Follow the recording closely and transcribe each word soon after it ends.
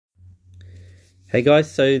Hey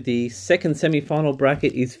guys, so the second semi-final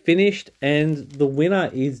bracket is finished and the winner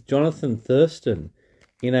is Jonathan Thurston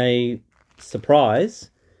in a surprise.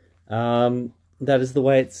 That is the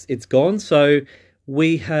way it's gone. So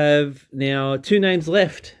we have now two names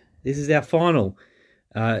left. This is our final.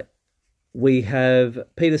 We have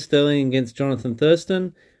Peter Sterling against Jonathan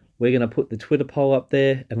Thurston. We're going to put the Twitter poll up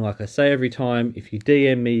there. And like I say every time, if you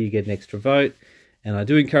DM me, you get an extra vote. And I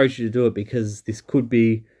do encourage you to do it because this could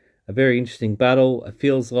be a very interesting battle. It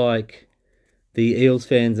feels like the Eels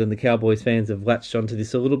fans and the Cowboys fans have latched onto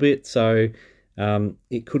this a little bit. So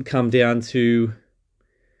it could come down to,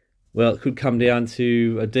 a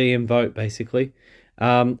DM vote, basically.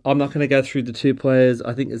 I'm not going to go through the two players.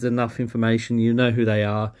 I think there's enough information. You know who they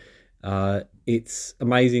are. It's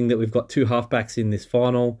amazing that we've got two halfbacks in this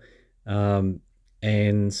final, and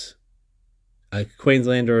a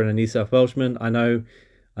Queenslander and a New South Welshman. I know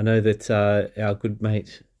that our good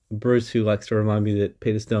mate Bruce, who likes to remind me that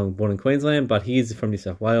Peter Sterling was born in Queensland, but he is from New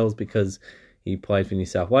South Wales because he played for New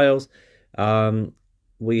South Wales.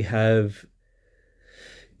 We have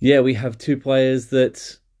two players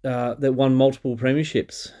that won multiple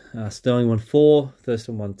premierships. Sterling won 4,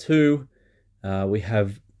 Thurston won 2. We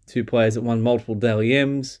have two players that won multiple Dally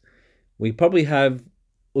M's. We probably have,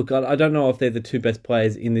 look, I don't know if they're the two best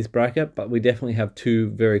players in this bracket, but we definitely have two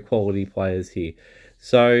very quality players here.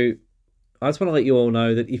 So I just want to let you all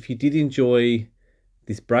know that if you did enjoy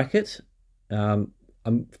this bracket, I'm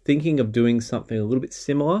thinking of doing something a little bit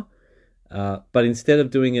similar, but instead of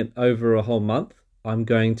doing it over a whole month, I'm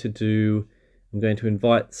going to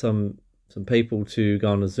invite some people to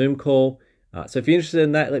go on a Zoom call. So if you're interested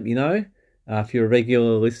in that, let me know. If you're a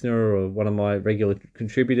regular listener or one of my regular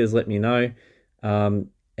contributors, let me know. And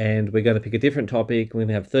we're going to pick a different topic. We're going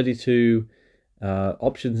to have 32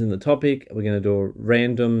 options in the topic. We're going to do a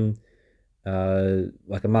random,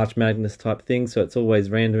 like a March Madness type thing. So it's always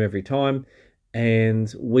random every time.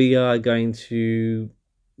 And we are going to,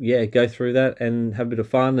 go through that and have a bit of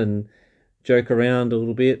fun and joke around a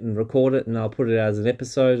little bit and record it. And I'll put it out as an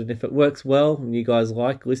episode. And if it works well and you guys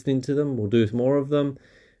like listening to them, we'll do more of them.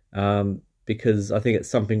 Because I think it's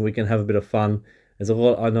something we can have a bit of fun. I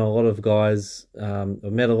know a lot of guys, I've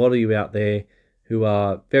met a lot of you out there who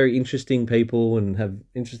are very interesting people and have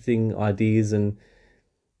interesting ideas, and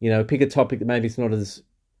pick a topic that maybe it's not as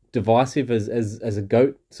divisive as a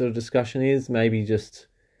GOAT sort of discussion is, maybe just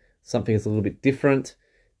something that's a little bit different,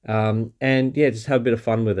 just have a bit of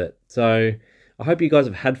fun with it. So I hope you guys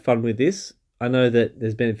have had fun with this. I know that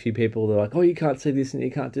there's been a few people that are like, oh, you can't say this and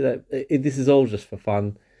you can't do that. This is all just for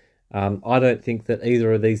fun. I don't think that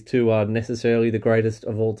either of these two are necessarily the greatest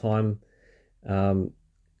of all time. I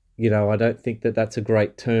don't think that that's a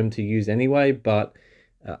great term to use anyway, but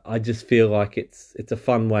I just feel like it's a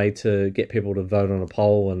fun way to get people to vote on a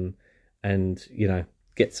poll and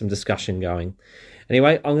get some discussion going.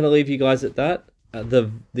 Anyway, I'm going to leave you guys at that.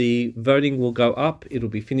 The voting will go up. It'll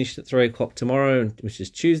be finished at 3 o'clock tomorrow, which is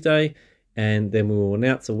Tuesday, and then we will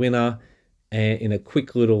announce a winner in a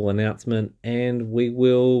quick little announcement, and we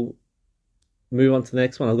will move on to the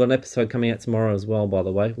next one. I've got an episode coming out tomorrow as well, by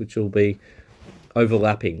the way, which will be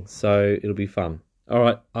overlapping, so it'll be fun. All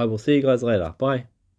right, I will see you guys later. Bye.